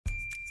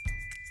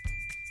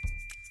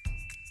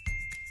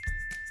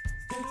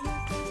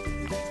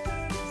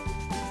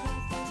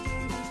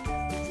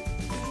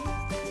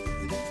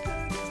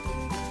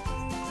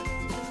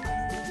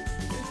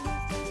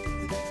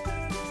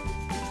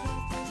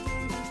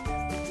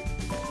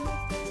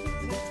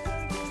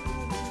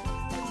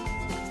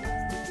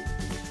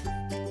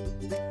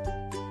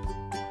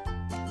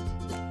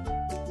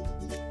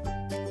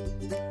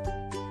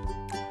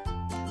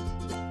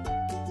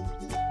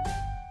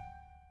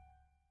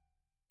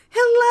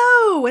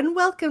Hello, and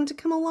welcome to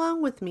Come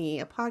Along With Me,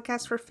 a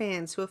podcast for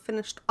fans who have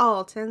finished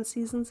all 10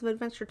 seasons of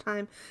Adventure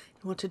Time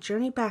and want to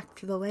journey back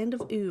to the land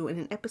of Ooo in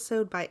an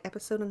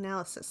episode-by-episode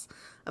analysis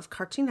of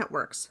Cartoon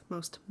Network's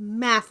most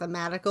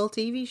mathematical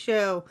TV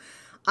show.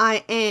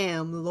 I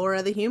am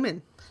Laura the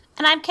Human.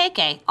 And I'm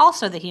KK,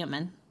 also the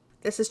Human.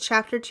 This is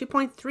Chapter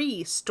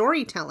 2.3,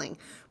 Storytelling,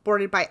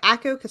 boarded by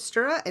Akko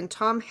Kastura and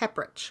Tom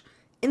Hepprich.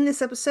 In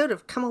this episode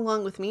of Come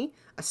Along With Me,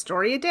 a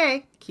story a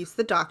day keeps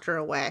the doctor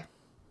away.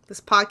 This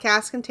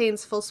podcast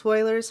contains full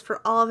spoilers for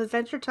all of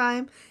Adventure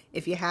Time.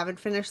 If you haven't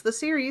finished the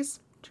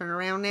series, turn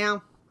around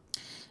now.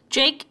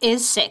 Jake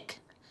is sick.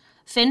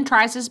 Finn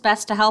tries his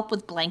best to help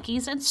with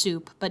blankies and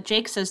soup, but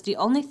Jake says the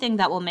only thing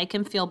that will make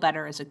him feel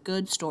better is a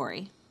good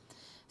story.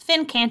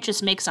 Finn can't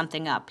just make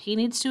something up. He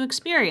needs to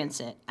experience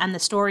it, and the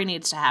story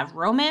needs to have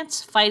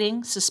romance,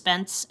 fighting,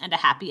 suspense, and a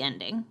happy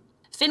ending.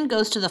 Finn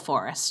goes to the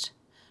forest.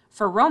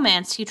 For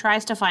romance, he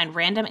tries to find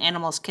random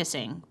animals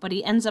kissing, but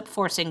he ends up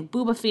forcing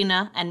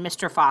Bubafina and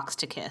Mr. Fox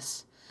to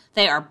kiss.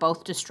 They are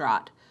both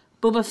distraught.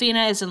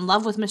 Bubafina is in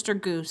love with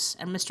Mr. Goose,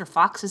 and Mr.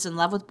 Fox is in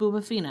love with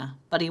Bubafina,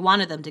 but he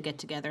wanted them to get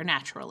together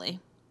naturally.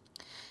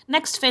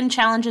 Next, Finn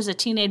challenges a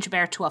teenage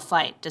bear to a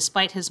fight,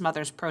 despite his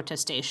mother's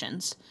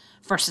protestations.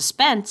 For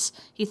suspense,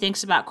 he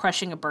thinks about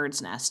crushing a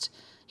bird's nest.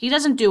 He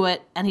doesn't do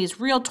it, and he's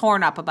real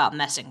torn up about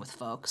messing with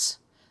folks.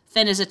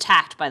 Finn is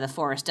attacked by the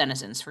forest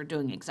denizens for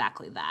doing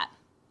exactly that.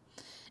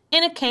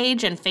 In a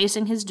cage and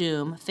facing his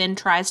doom, Finn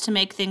tries to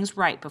make things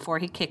right before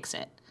he kicks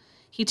it.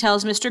 He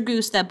tells Mr.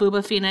 Goose that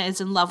Bubafina is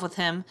in love with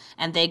him,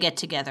 and they get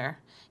together.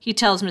 He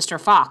tells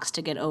Mr. Fox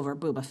to get over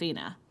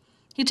Bubafina.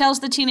 He tells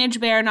the teenage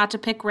bear not to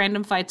pick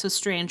random fights with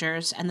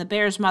strangers, and the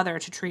bear's mother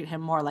to treat him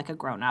more like a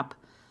grown-up.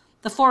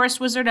 The forest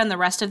wizard and the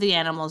rest of the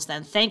animals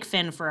then thank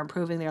Finn for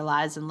improving their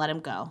lives and let him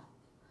go.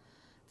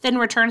 Finn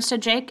returns to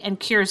Jake and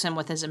cures him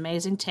with his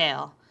amazing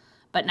tail.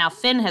 But now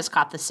Finn has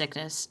caught the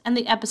sickness, and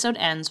the episode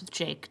ends with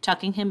Jake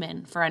tucking him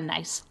in for a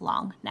nice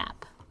long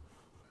nap.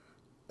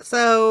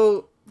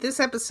 So, this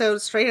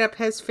episode straight up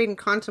has Finn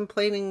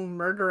contemplating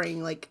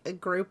murdering, like, a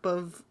group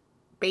of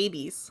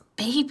babies.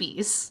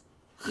 Babies?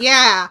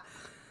 Yeah.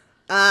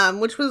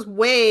 Which was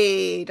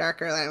way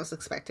darker than I was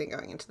expecting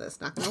going into this,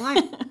 not gonna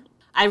lie.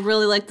 I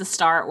really like the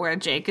start where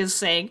Jake is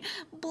saying,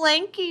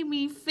 "Blanky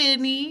me,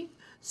 Finny.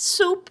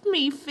 Soup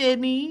me,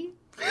 Finny."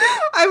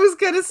 I was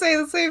gonna say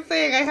the same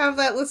thing. I have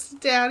that listed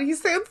down. He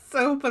sounds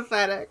so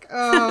pathetic.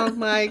 Oh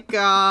my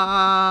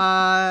god.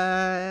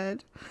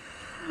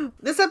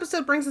 This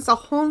episode brings us a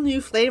whole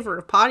new flavor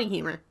of potty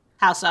humor.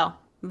 How so?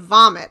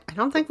 Vomit. I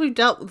don't think we've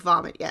dealt with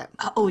vomit yet.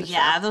 Oh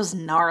yeah, that was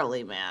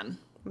gnarly, man.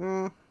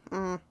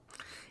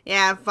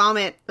 Yeah,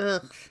 vomit.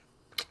 Ugh.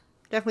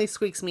 Definitely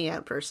squeaks me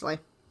out, personally.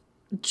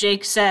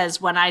 Jake says,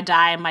 "When I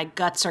die, my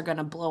guts are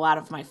gonna blow out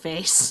of my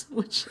face,"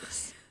 which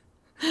is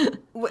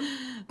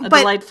a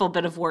delightful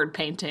bit of word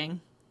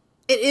painting.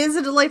 It is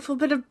a delightful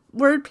bit of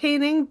word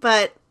painting,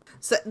 but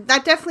so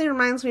that definitely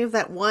reminds me of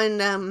that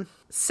one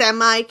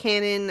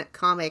semi-canon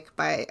comic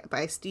by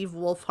Steve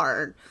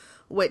Wolfhard,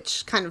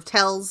 which kind of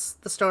tells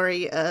the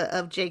story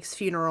of Jake's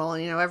funeral,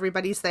 and, you know,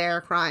 everybody's there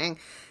crying.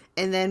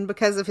 And then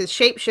because of his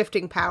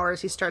shape-shifting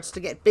powers, he starts to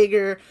get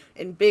bigger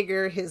and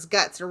bigger. His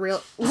guts are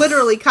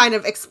literally kind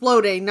of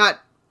exploding, not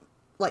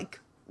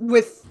like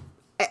with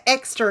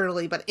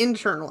externally, but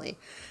internally.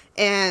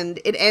 And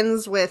it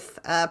ends with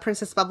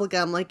Princess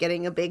Bubblegum, like,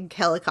 getting a big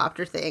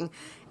helicopter thing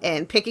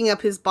and picking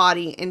up his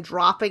body and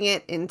dropping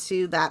it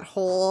into that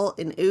hole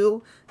in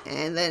Ooo.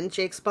 And then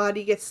Jake's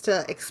body gets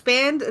to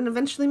expand and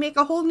eventually make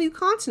a whole new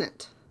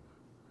continent.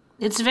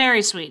 It's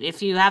very sweet.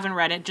 If you haven't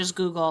read it, just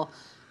Google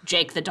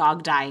Jake the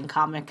Dog Dying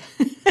comic.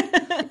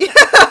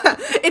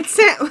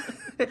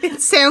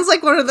 It sounds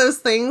like one of those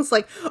things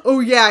like,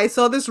 oh yeah, I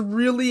saw this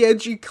really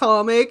edgy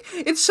comic.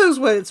 It shows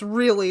what it's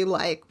really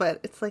like, but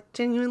it's like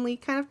genuinely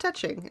kind of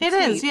touching. It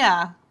is,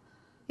 yeah.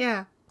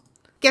 Yeah.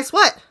 Guess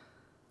what?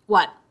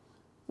 What?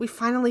 We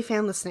finally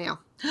found the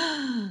snail.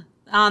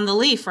 On the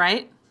leaf,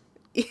 right?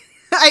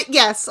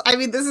 Yes. I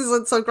mean, this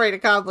isn't some great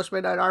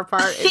accomplishment on our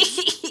part.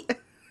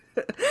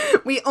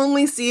 We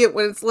only see it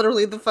when it's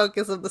literally the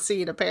focus of the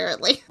scene,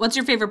 apparently. What's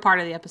your favorite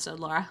part of the episode,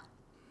 Laura?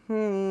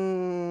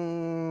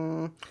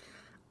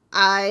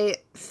 I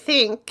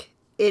think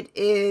it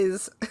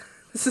is...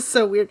 This is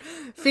so weird.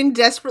 Finn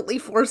desperately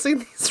forcing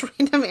these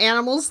random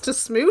animals to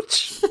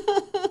smooch.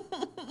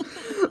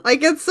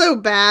 Like, it's so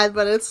bad,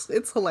 but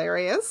it's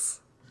hilarious.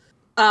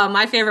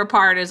 My favorite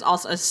part is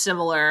also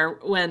similar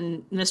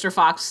when Mr.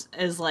 Fox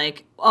is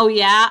like, "Oh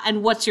yeah,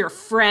 and what's your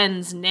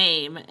friend's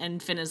name?"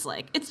 And Finn is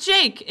like, "It's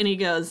Jake." And he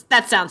goes,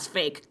 "That sounds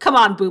fake. Come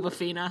on,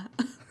 Bubafina."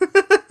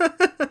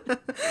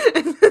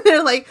 And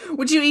they're like,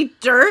 would you eat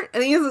dirt?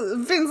 And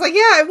Finn's like,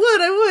 yeah, I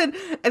would.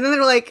 And then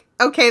they're like,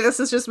 okay, this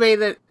has just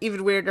made it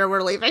even weirder.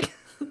 We're leaving.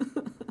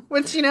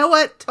 Which, you know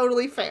what?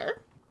 Totally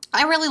fair.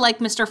 I really like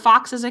Mr.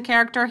 Fox as a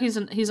character. He's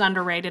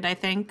underrated, I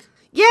think.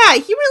 Yeah,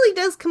 he really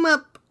does come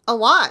up a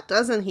lot,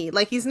 doesn't he?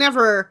 Like, he's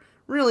never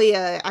really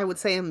I would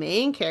say a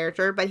main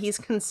character, but he's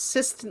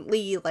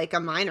consistently like a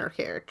minor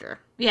character.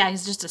 Yeah,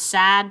 he's just a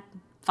sad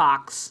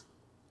fox.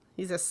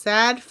 He's a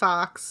sad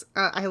fox.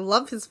 I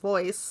love his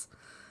voice.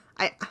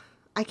 I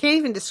can't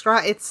even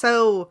describe. It's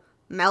so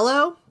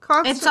mellow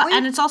constantly.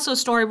 It's also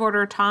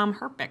storyboarder Tom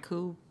Herpick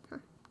who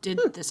did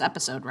this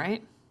episode,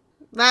 right?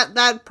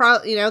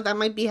 That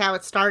might be how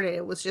it started.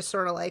 It was just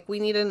sort of like, we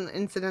need an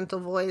incidental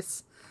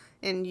voice,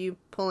 and you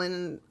pull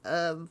in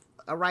a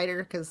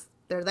writer because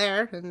they're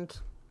there, and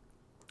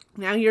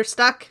now you're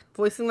stuck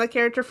voicing that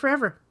character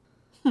forever.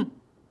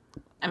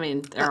 I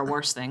mean, there are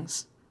worse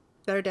things.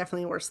 There are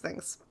definitely worse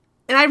things.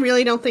 And I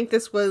really don't think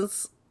this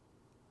was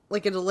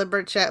like a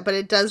deliberate chat, but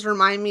it does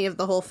remind me of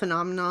the whole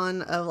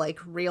phenomenon of like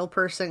real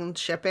person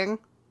shipping.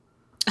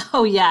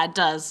 Oh yeah, it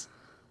does.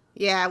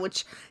 Yeah,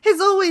 which has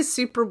always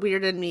super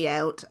weirded me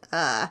out.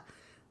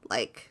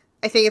 Like,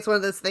 I think it's one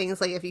of those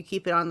things, like, if you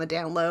keep it on the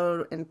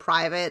download and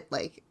private,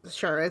 like,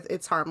 sure,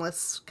 it's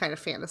harmless kind of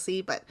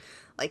fantasy, but,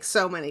 like,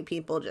 so many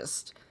people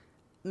just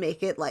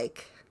make it,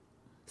 like,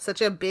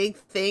 such a big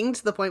thing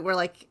to the point where,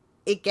 like,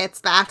 it gets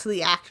back to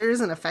the actors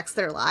and affects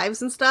their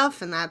lives and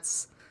stuff, and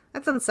that's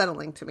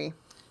unsettling to me.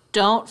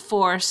 Don't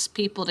force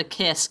people to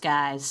kiss,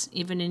 guys,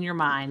 even in your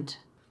mind.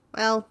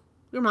 Well,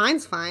 your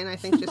mind's fine. I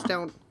think just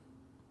don't,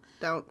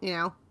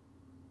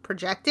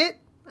 project it,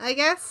 I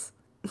guess.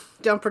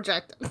 Don't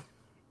project it.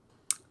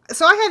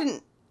 So I had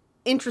an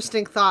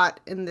interesting thought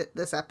in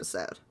this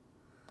episode.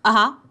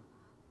 Uh-huh.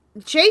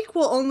 Jake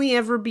will only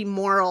ever be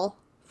moral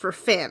for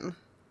Finn,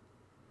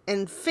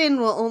 and Finn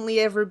will only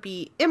ever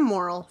be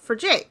immoral for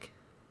Jake.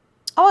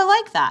 Oh, I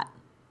like that.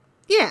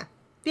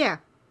 Yeah.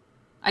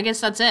 I guess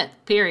that's it.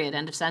 Period.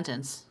 End of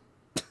sentence.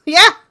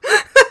 Yeah.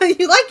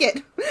 You like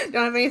it.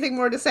 Don't have anything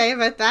more to say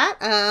about that.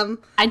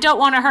 I don't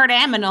want to hurt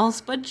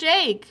Aminals, but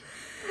Jake.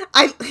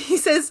 He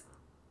says,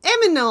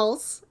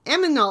 Aminals.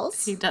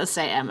 He does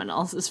say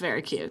Aminals. It's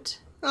very cute.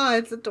 Oh,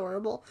 it's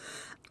adorable.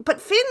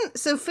 But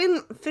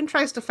Finn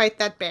tries to fight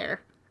that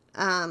bear.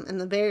 And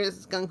the bear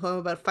is gung-ho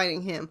about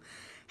fighting him.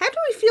 How do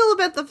we feel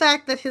about the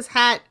fact that his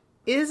hat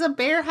is a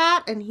bear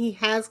hat and he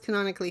has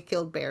canonically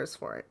killed bears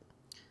for it?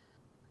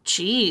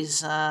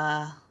 Jeez,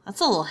 that's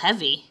a little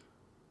heavy.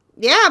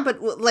 Yeah,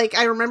 but, like,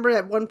 I remember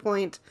at one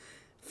point,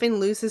 Finn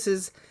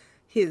loses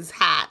his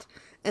hat.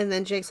 And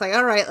then Jake's like,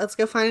 all right, let's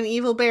go find an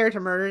evil bear to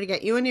murder to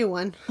get you a new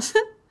one.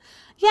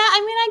 Yeah, I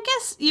mean, I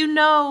guess,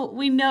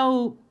 we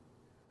know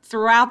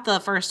throughout the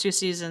first two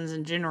seasons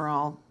in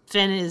general,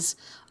 Finn is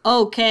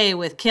okay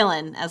with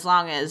killing as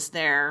long as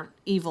they're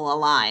evil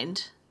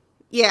aligned.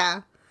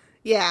 Yeah.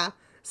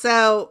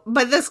 So,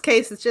 but this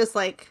case, it's just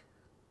like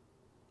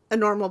a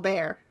normal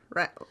bear,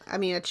 right? I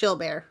mean, a chill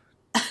bear.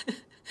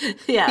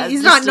 Yeah.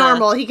 He's not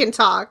normal. He can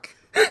talk.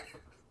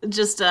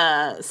 Just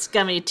a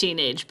scummy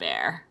teenage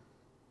bear.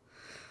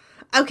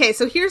 Okay,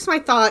 so here's my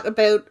thought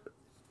about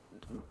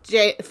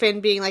Finn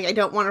being like, I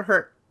don't want to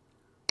hurt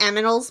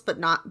Aminals,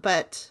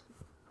 but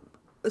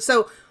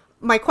so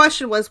my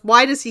question was,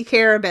 why does he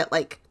care about,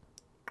 like,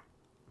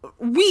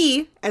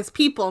 we as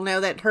people know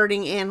that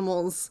hurting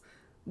animals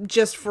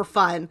just for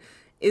fun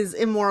is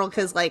immoral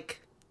because,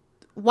 like,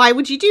 why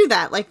would you do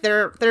that? Like,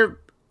 they're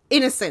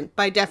innocent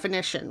by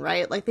definition,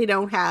 right? Like, they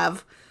don't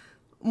have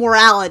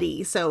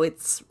morality, so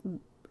it's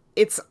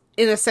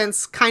in a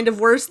sense kind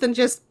of worse than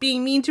just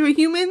being mean to a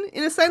human,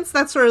 in a sense.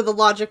 That's sort of the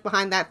logic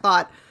behind that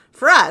thought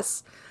for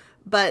us.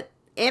 But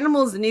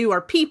animals and you are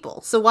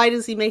people, so why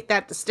does he make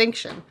that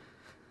distinction?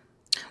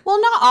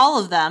 Well, not all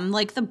of them.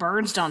 Like, the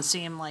birds don't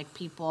seem like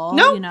people.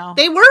 No,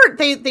 they were.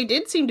 They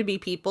did seem to be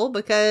people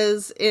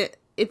because it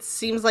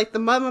seems like the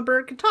mama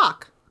bird could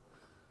talk.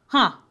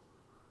 Huh.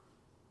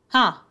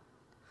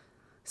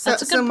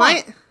 That's a good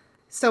point.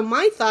 So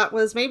my thought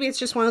was, maybe it's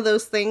just one of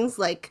those things,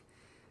 like,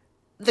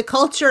 the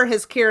culture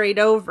has carried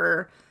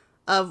over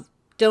of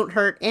don't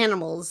hurt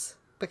animals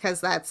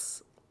because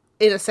that's,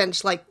 in a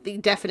sense, like the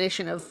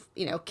definition of,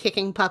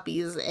 kicking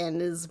puppies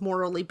and is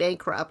morally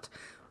bankrupt.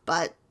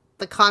 But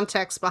the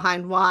context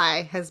behind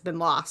why has been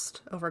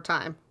lost over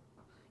time.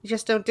 You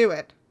just don't do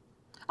it.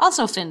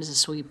 Also, Finn is a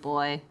sweet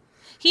boy.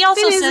 He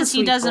also says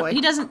he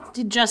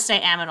doesn't just say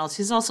Aminals.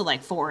 He's also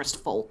like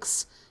forest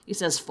folks. He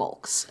says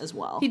folks as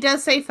well. He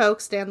does say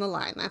folks down the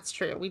line. That's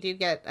true. We do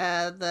get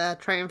the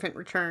triumphant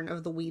return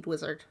of the Weed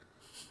Wizard.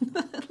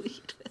 The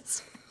Weed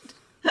Wizard.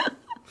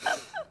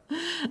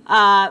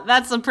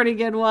 That's a pretty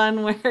good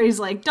one where he's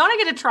like, don't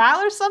I get a trial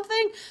or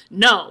something?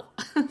 No.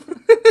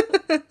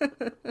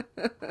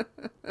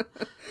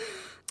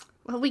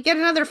 Well, we get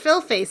another Phil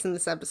face in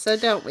this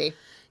episode, don't we?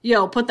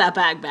 Yo, put that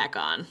bag back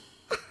on.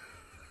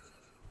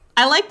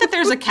 I like that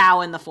there's a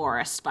cow in the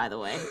forest, by the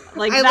way.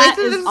 Like, that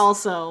is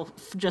also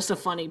just a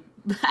funny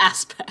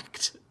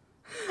aspect.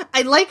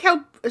 I like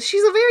how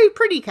she's a very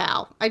pretty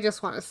cow, I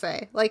just want to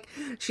say. Like,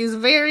 she's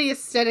very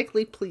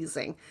aesthetically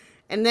pleasing.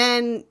 And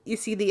then you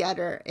see the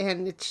udder,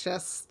 and it's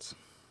just...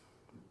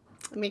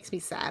 It makes me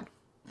sad.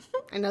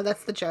 I know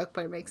that's the joke,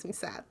 but it makes me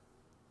sad.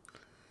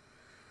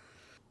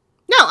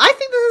 No, I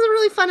think this is a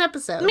really fun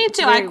episode. Me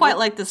too. I quite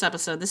like this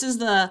episode. This is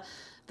the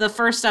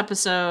first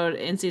episode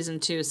in season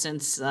 2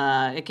 since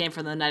it came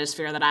from the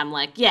Nightosphere that I'm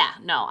like, yeah,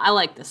 no, I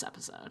like this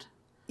episode.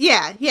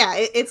 Yeah,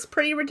 it's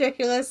pretty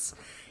ridiculous.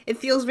 It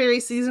feels very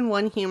season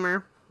 1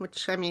 humor,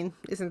 which, I mean,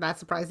 isn't that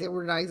surprising?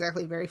 We're not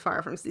exactly very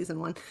far from season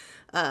 1.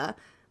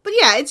 But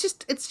yeah,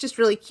 it's just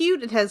really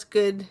cute. It has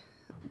good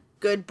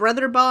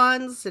brother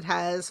bonds. It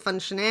has fun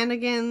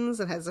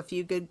shenanigans. It has a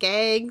few good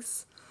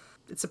gags.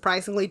 It's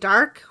surprisingly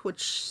dark,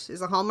 which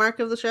is a hallmark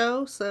of the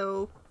show.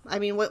 So, I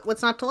mean,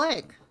 what's not to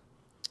like?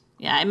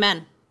 Yeah,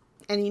 amen.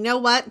 And you know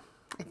what?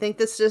 I think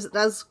this just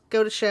does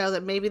go to show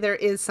that maybe there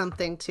is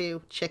something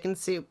to chicken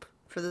soup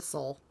for the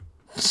soul.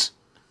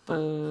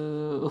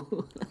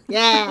 Boo.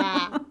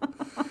 Yeah.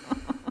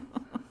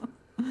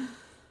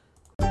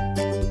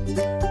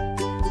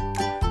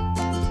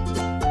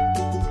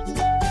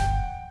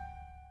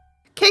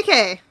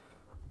 KK,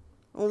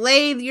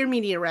 lay your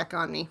media rec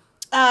on me.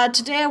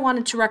 Today I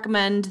wanted to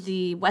recommend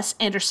the Wes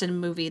Anderson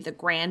movie, The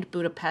Grand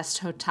Budapest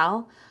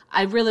Hotel.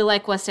 I really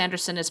like Wes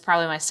Anderson. It's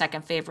probably my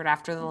second favorite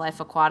after The Life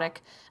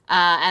Aquatic.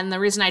 And the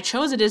reason I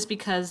chose it is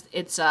because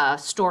it's a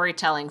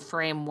storytelling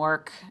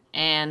framework,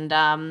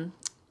 and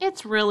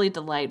it's really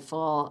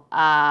delightful.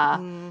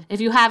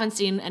 If you haven't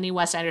seen any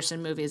Wes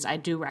Anderson movies, I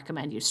do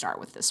recommend you start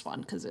with this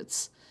one, because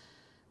it's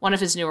one of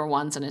his newer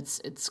ones, and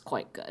it's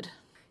quite good.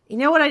 You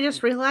know what I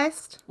just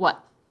realized?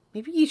 What?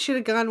 Maybe you should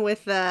have gone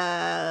with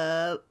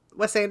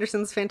Wes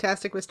Anderson's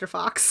Fantastic Mr.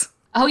 Fox.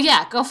 Oh,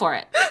 yeah, go for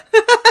it.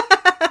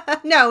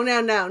 No.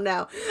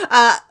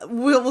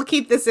 We'll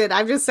keep this in.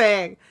 I'm just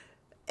saying.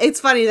 It's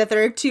funny that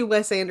there are 2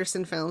 Wes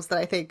Anderson films that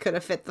I think could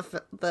have fit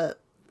the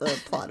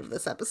plot of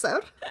this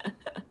episode.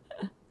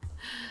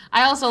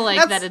 I also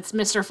like that it's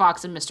Mr.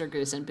 Fox and Mr.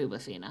 Goose and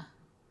Bubafina.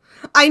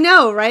 I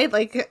know, right?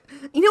 Like, I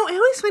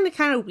always find it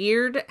kind of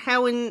weird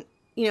how in,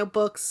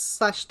 books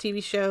 /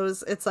 TV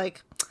shows, it's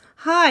like,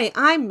 hi,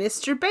 I'm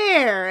Mr.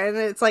 Bear. And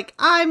it's like,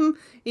 I'm,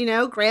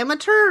 Grandma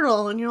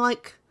Turtle. And you're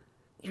like,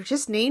 you're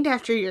just named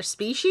after your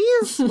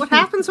species? What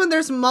happens when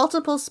there's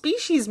multiple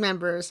species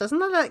members? Doesn't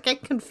that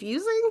get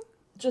confusing?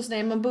 Just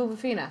name them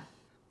Bubafina.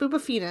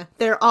 Bubafina.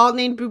 They're all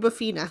named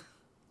Bubafina.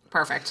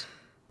 Perfect.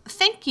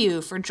 Thank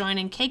you for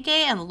joining KK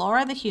and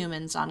Laura the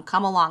Humans on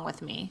Come Along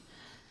With Me.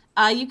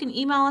 You can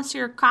email us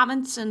your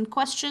comments and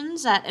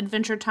questions at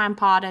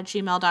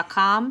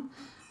adventuretimepod@gmail.com.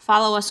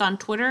 Follow us on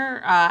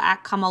Twitter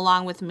at Come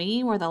Along With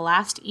Me, where the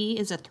last E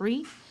is a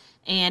 3.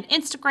 And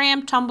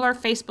Instagram, Tumblr,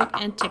 Facebook,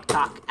 and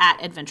TikTok at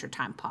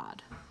AdventureTimePod.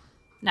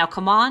 Now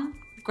come on,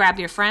 grab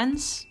your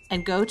friends,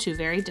 and go to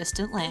very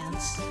distant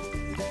lands.